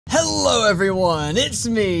Hello everyone, it's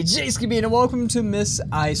me, JayskiBean, and welcome to Miss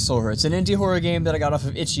Eyesore. It's an indie horror game that I got off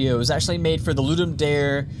of itch.io. It was actually made for the Ludum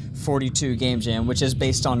Dare 42 game jam, which is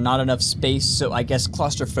based on not enough space, so I guess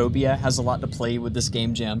claustrophobia has a lot to play with this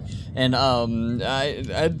game jam. And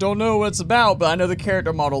I don't know what it's about, but I know the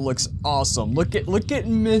character model looks awesome. Look at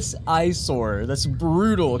Miss Eyesore. That's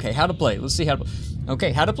brutal. Okay, how to play. Let's see how to play.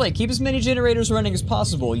 Okay, how to play. Keep as many generators running as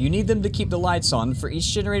possible. You need them to keep the lights on. For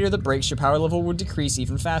each generator that breaks, your power level will decrease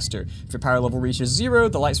even faster. If your power level reaches 0,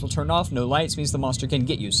 the lights will turn off. No lights means the monster can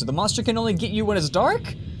get you. So the monster can only get you when it's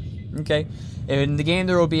dark? Okay. In the game,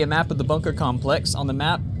 there will be a map of the bunker complex. On the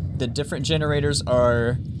map, the different generators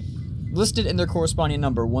are listed in their corresponding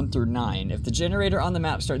number, 1 through 9. If the generator on the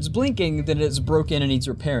map starts blinking, then it's broken and needs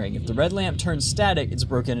repairing. If the red lamp turns static, it's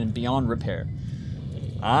broken and beyond repair.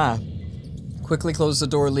 Ah. Quickly close the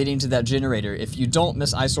door leading to that generator. If you don't,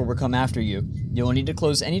 Miss Eyesore will come after you. You will need to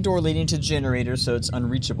close any door leading to the generator so it's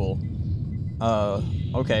unreachable.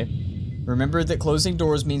 Okay. Remember that closing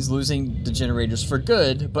doors means losing the generators for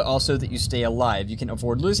good, but also that you stay alive. You can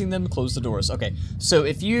avoid losing them, close the doors. Okay, so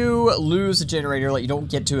if you lose a generator, like you don't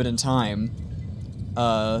get to it in time,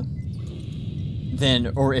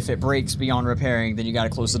 then, or if it breaks beyond repairing, then you gotta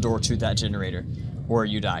close the door to that generator. Or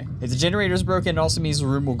you die. If the generator is broken, it also means the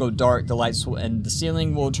room will go dark, the lights will, and the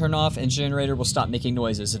ceiling will turn off, and the generator will stop making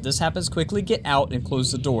noises. If this happens, quickly get out and close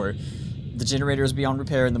the door. The generator is beyond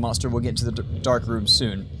repair, and the monster will get to the dark room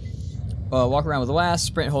soon. Walk around with a wasp,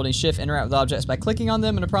 sprint holding shift, interact with objects by clicking on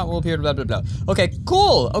them, and a prompt will appear, blah, blah, blah. Okay,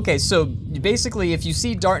 cool! Okay, so basically, if you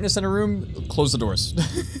see darkness in a room, close the doors.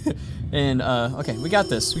 And, okay, we got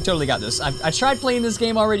this. We totally got this. I tried playing this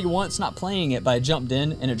game already once, not playing it, but I jumped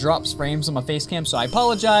in, and it drops frames on my face cam, so I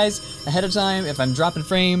apologize ahead of time if I'm dropping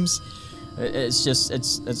frames. It's just,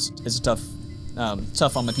 it's tough,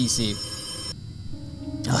 tough on my PC.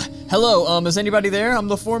 Hello, is anybody there? I'm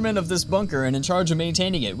the foreman of this bunker and in charge of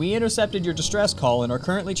maintaining it. We intercepted your distress call and are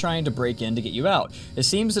currently trying to break in to get you out. It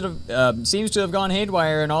seems to have gone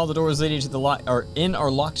haywire and all the doors leading to the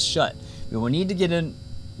are locked shut. We will need to get in.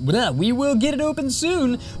 We will get it open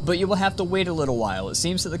soon, but you will have to wait a little while. It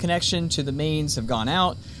seems that the connection to the mains have gone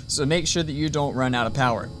out, so make sure that you don't run out of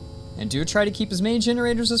power. And do try to keep as many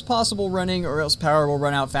generators as possible running, or else power will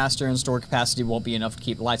run out faster and store capacity won't be enough to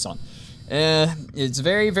keep the lights on. It's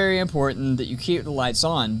very, very important that you keep the lights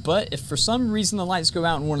on, but if for some reason the lights go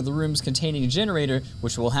out in one of the rooms containing a generator,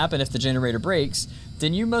 which will happen if the generator breaks,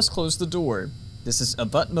 then you must close the door. This is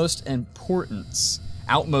of utmost importance.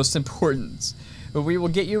 But we will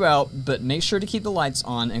get you out, but make sure to keep the lights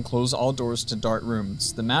on and close all doors to dark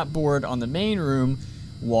rooms. The map board on the main room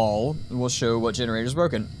wall will show what generator is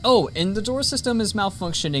broken. Oh, and the door system is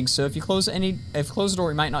malfunctioning, so if you close the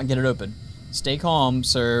door, you might not get it open. Stay calm,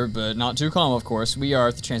 sir, but not too calm, of course.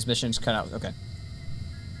 The transmission's cut out. Okay.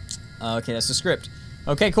 Okay, that's the script.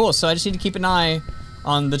 Okay, cool. So I just need to keep an eye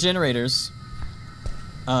on the generators.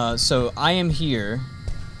 So I am here.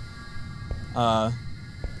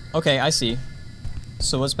 Okay, I see.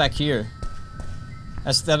 So what's back here?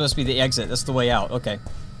 That must be the exit. That's the way out. Okay.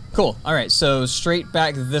 Cool. Alright, so straight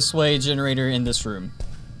back this way, generator in this room.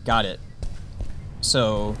 Got it.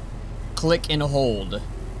 So, click and hold.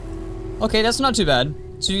 Okay, that's not too bad.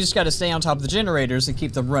 So you just gotta stay on top of the generators and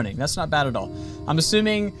keep them running. That's not bad at all. I'm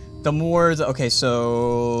assuming the more the... Okay, so...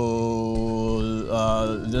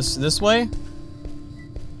 this way?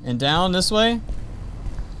 And down this way?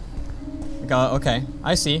 Okay,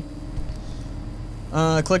 I see.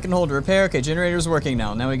 Click and hold to repair. Okay, generator's working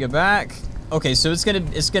now. Now we go back. Okay, so it's gonna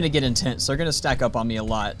get intense. They're gonna stack up on me a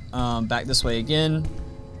lot. Back this way again.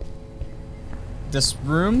 This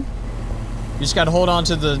room. You just gotta hold on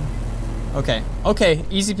to the... Okay. Okay,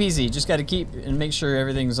 easy peasy. Just gotta keep and make sure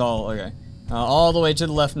everything's all okay. All the way to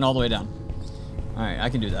the left and all the way down. Alright, I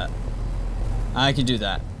can do that. I can do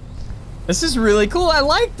that. This is really cool. I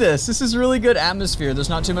like this. This is really good atmosphere. There's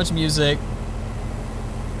not too much music.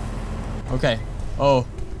 Okay. Oh.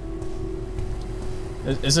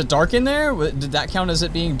 Is it dark in there? Did that count as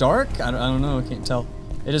it being dark? I don't know. I can't tell.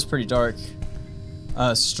 It is pretty dark.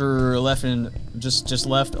 Stir left and just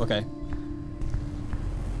left. Okay.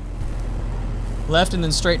 Left and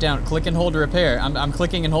then straight down. Click and hold to repair. I'm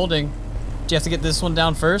clicking and holding. Do you have to get this one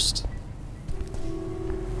down first?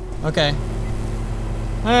 Okay.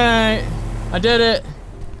 Alright. I did it.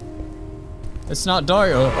 It's not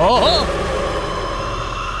dark. Oh!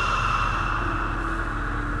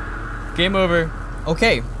 Game over.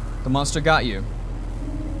 Okay. The monster got you.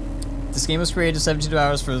 This game was created 72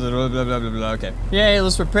 hours for the blah blah blah blah blah. Okay. Yay,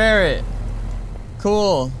 let's repair it.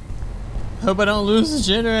 Cool. Hope I don't lose the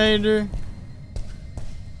generator.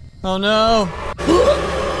 Oh no.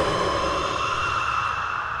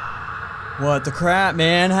 What the crap,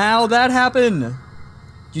 man? How'd that happen?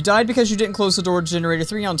 You died because you didn't close the door to generator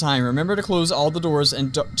 3 on time. Remember to close all the doors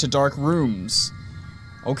and to dark rooms.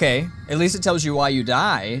 Okay, at least it tells you why you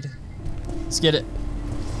died. Let's get it.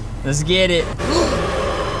 Let's get it.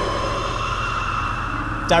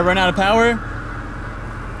 Did I run out of power?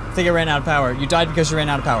 I think I ran out of power. You died because you ran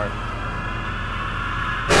out of power.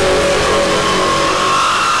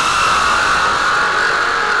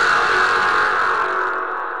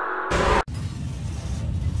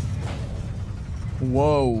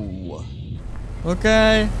 Whoa.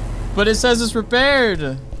 Okay. But it says it's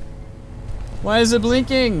repaired. Why is it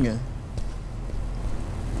blinking?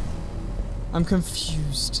 I'm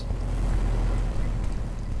confused.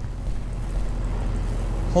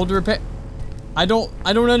 Hold to repair. I don't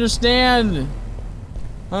understand.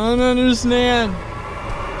 I don't understand.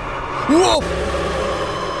 Whoa!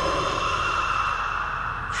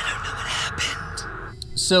 I don't know what happened.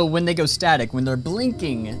 So when they go static, when they're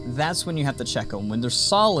blinking, that's when you have to check them. When they're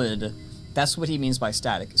solid, that's what he means by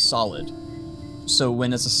static, solid. So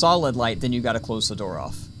when it's a solid light, then you gotta close the door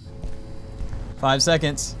off. 5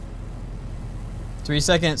 seconds. 3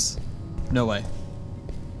 seconds. No way.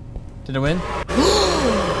 Did I win?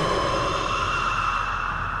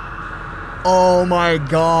 Oh my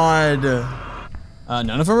god. None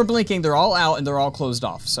of them are blinking. They're all out and they're all closed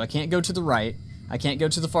off. So I can't go to the right. I can't go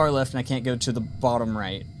to the far left and I can't go to the bottom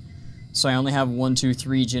right. So I only have 1, 2,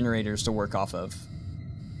 3 generators to work off of.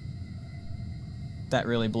 That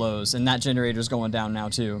really blows. And that generator's going down now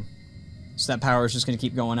too. So that power is just gonna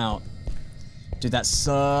keep going out. Dude, that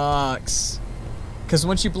sucks. Because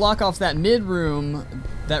once you block off that mid room,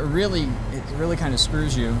 it really kind of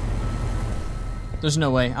screws you. There's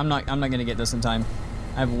no way. I'm not gonna get this in time.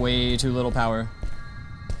 I have way too little power.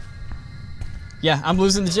 Yeah, I'm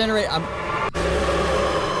losing the generator.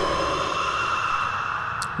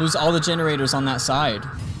 Lose all the generators on that side.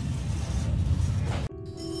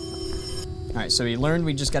 Alright, so we learned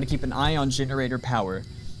we just gotta keep an eye on generator power.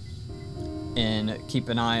 And keep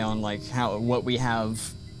an eye on like what we have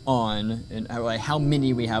on and like how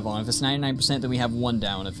many we have on. If it's 99%, then we have 1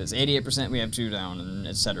 down. If it's 88%, we have 2 down, and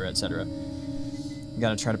etc., etc. We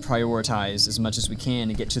gotta try to prioritize as much as we can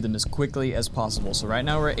and get to them as quickly as possible. So right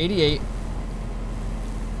now we're at 88.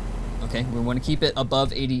 Okay, we want to keep it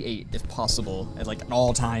above 88 if possible. At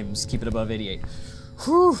all times, keep it above 88.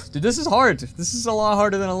 Whew, dude, this is hard. This is a lot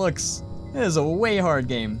harder than it looks. It is a way hard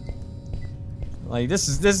game. Like this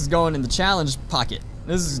is going in the challenge pocket.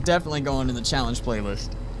 This is definitely going in the challenge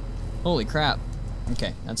playlist. Holy crap.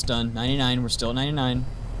 Okay, that's done. 99, we're still at 99.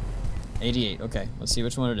 88, okay, let's see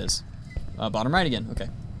which one it is. Bottom right again, okay.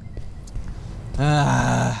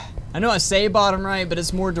 I know I say bottom right, but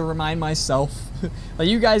it's more to remind myself. Like,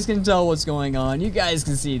 you guys can tell what's going on. You guys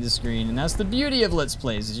can see the screen, and that's the beauty of Let's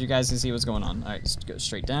Plays, is you guys can see what's going on. Alright, let's go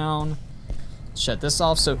straight down. Shut this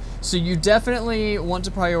off. So you definitely want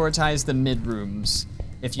to prioritize the mid rooms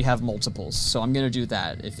if you have multiples. So I'm gonna do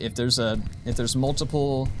that. If there's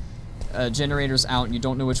multiple generators out and you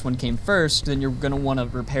don't know which one came first, then you're gonna want to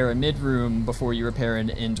repair a mid room before you repair an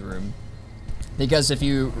end room. Because if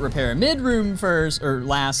you repair a mid room first or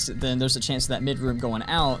last, then there's a chance of that mid room going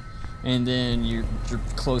out, and then you're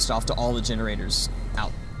closed off to all the generators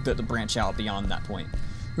out that branch out beyond that point,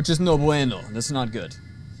 which is no bueno. That's not good.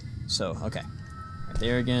 So okay, right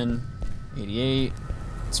there again. 88.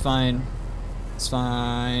 It's fine. It's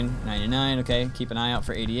fine. 99. Okay, keep an eye out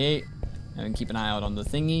for 88, and keep an eye out on the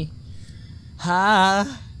thingy.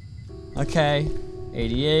 Ha. Okay.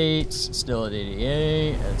 88. Still at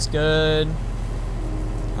 88. That's good.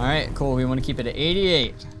 Alright, cool. We want to keep it at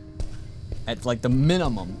 88. At like the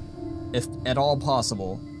minimum, if at all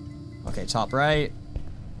possible. Okay, top right.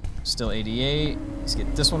 Still 88. Let's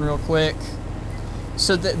get this one real quick.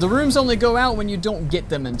 So the rooms only go out when you don't get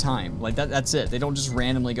them in time. Like that's it. They don't just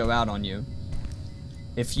randomly go out on you.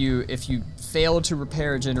 If you fail to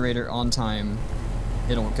repair a generator on time,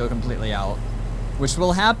 it'll go completely out. Which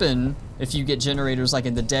will happen if you get generators like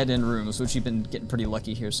in the dead end rooms, which you've been getting pretty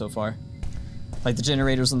lucky here so far. Like the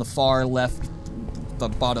generators on the far left, the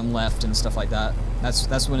bottom left, and stuff like that.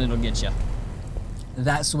 That's when it'll get you.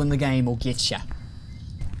 That's when the game will get you.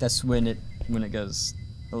 That's when it goes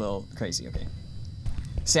a little crazy. Okay.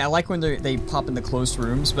 See, I like when they pop in the closed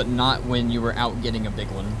rooms, but not when you were out getting a big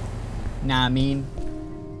one. Nah, I mean,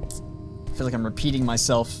 I feel like I'm repeating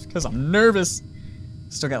myself because I'm nervous.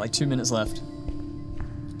 Still got like 2 minutes left.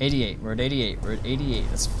 88. We're at 88. We're at 88.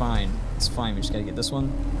 That's fine. It's fine. We just gotta get this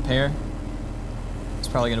one. Repair. It's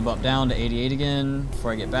probably gonna bump down to 88 again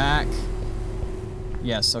before I get back.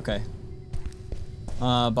 Yes, okay.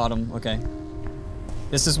 Bottom, okay.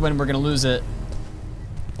 This is when we're gonna lose it.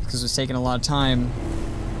 because it's taking a lot of time.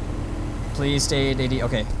 Please stay at 80.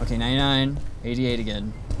 Okay, 99, 88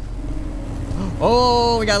 again.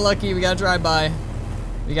 Oh, we got lucky. We got a drive-by.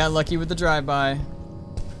 We got lucky with the drive-by.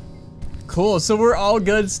 Cool, so we're all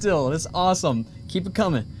good still. That's awesome. Keep it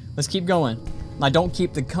coming. Let's keep going. Like, don't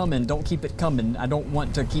keep the coming. Don't keep it coming. I don't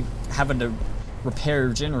want to keep having to repair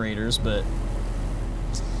generators, but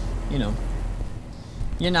you know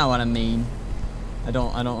what I mean. I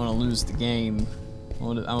don't want to lose the game. I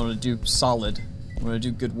want to do solid. I want to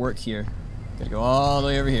do good work here. Gotta go all the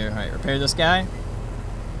way over here. All right, repair this guy.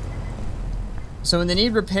 So when they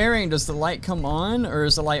need repairing, does the light come on, or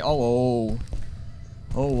is the light? Oh, whoa.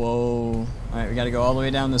 All right, we gotta go all the way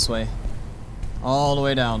down this way. All the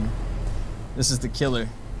way down. This is the killer.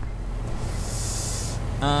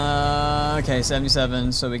 Okay,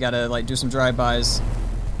 77. So we gotta like do some drive-bys.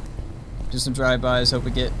 Do some drive-bys. Hope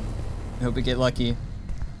we get lucky.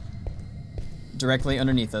 Directly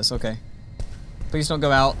underneath us. Okay. Please don't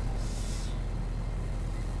go out.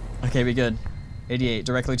 Okay, we good. 88.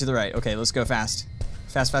 Directly to the right. Okay, let's go fast.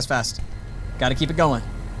 Fast. Gotta keep it going.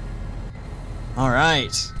 All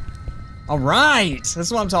right. All right.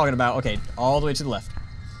 That's what I'm talking about. Okay, all the way to the left.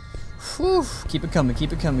 Whew. Keep it coming.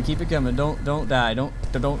 Keep it coming. Keep it coming. Don't die. Don't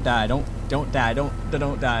die. Don't die.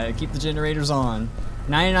 Don't die. Keep the generators on.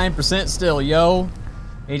 99% still, yo.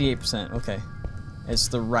 88%. Okay. It's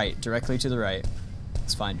the right. Directly to the right.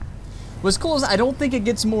 It's fine. What's cool is I don't think it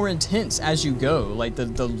gets more intense as you go. Like the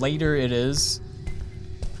later it is,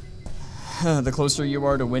 the closer you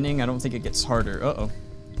are to winning. I don't think it gets harder. Uh-oh.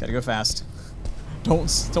 Gotta go fast. Don't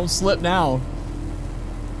slip now.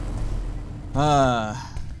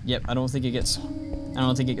 Yep, I don't think it gets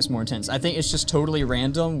more intense. I think it's just totally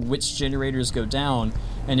random which generators go down,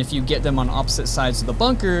 and if you get them on opposite sides of the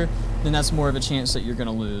bunker, then that's more of a chance that you're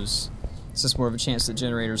gonna lose. It's just more of a chance that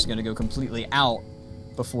generators are gonna go completely out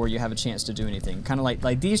before you have a chance to do anything. Kind of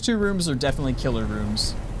like these two rooms are definitely killer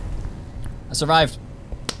rooms. I survived.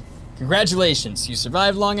 Congratulations, you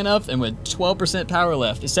survived long enough and with 12% power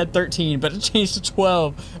left. It said 13, but it changed to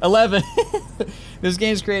 12, 11. This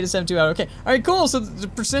game's created 72 hours. Okay, all right, cool. So the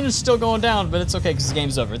percentage is still going down, but it's okay because the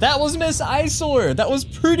game's over. That was Miss Eyesore. That was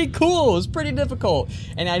pretty cool. It was pretty difficult,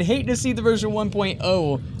 and I'd hate to see the version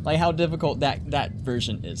 1.0, like how difficult that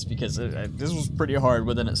version is, because this was pretty hard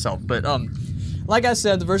within itself. But like I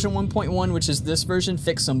said, the version 1.1, which is this version,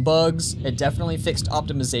 fixed some bugs. It definitely fixed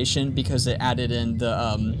optimization because it added in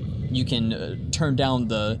the you can turn down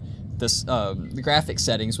the graphic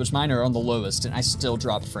settings, which mine are on the lowest, and I still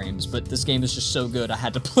drop frames, but this game is just so good I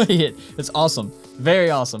had to play it. It's awesome. Very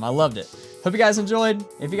awesome. I loved it. Hope you guys enjoyed.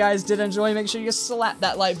 If you guys did enjoy, make sure you slap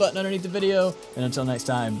that like button underneath the video, and until next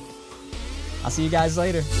time, I'll see you guys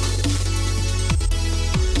later.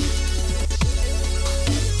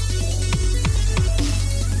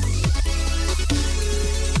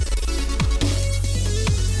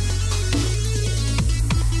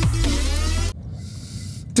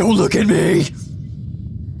 Don't look at me!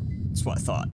 That's what I thought.